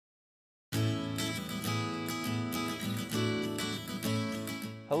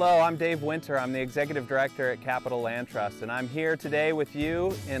Hello, I'm Dave Winter. I'm the Executive Director at Capital Land Trust, and I'm here today with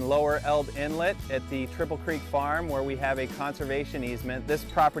you in Lower Eld Inlet at the Triple Creek Farm, where we have a conservation easement. This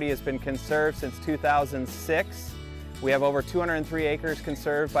property has been conserved since 2006. We have over 203 acres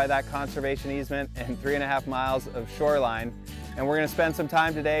conserved by that conservation easement and 3.5 miles of shoreline. And we're going to spend some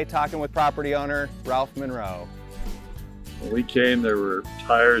time today talking with property owner Ralph Munro. When we came, there were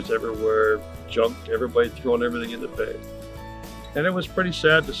tires everywhere, junk, everybody throwing everything in the bay. And it was pretty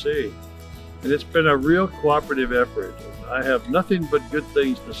sad to see. And it's been a real cooperative effort. I have nothing but good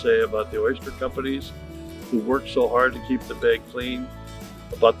things to say about the oyster companies who work so hard to keep the bay clean,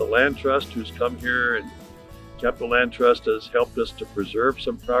 about the Land Trust who's come here, and Capital Land Trust has helped us to preserve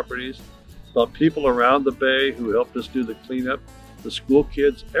some properties, about people around the bay who helped us do the cleanup, the school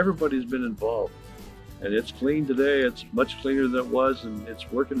kids, everybody's been involved. And it's clean today, it's much cleaner than it was, and it's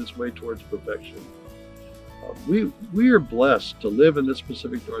working its way towards perfection. We are blessed to live in this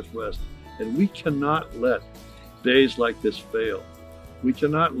Pacific Northwest, and we cannot let bays like this fail. We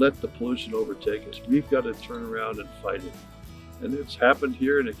cannot let the pollution overtake us. We've got to turn around and fight it. And it's happened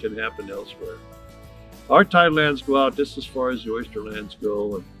here, and it can happen elsewhere. Our tidelands go out just as far as the oyster lands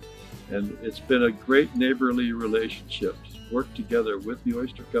go, and it's been a great neighborly relationship to work together with the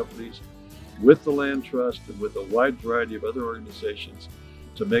oyster companies, with the Land Trust, and with a wide variety of other organizations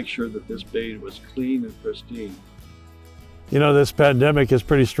to make sure that this bay was clean and pristine. You know, this pandemic is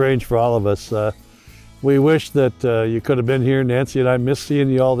pretty strange for all of us. We wish that you could have been here. Nancy and I miss seeing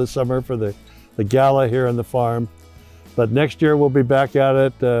you all this summer for the gala here on the farm. But next year we'll be back at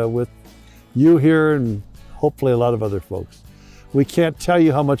it with you here and hopefully a lot of other folks. We can't tell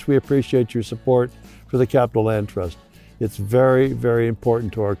you how much we appreciate your support for the Capital Land Trust. It's very, very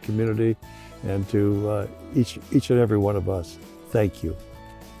important to our community and to each and every one of us. Thank you.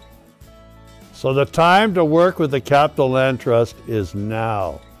 So the time to work with the Capital Land Trust is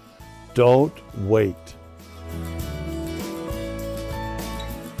now. Don't wait.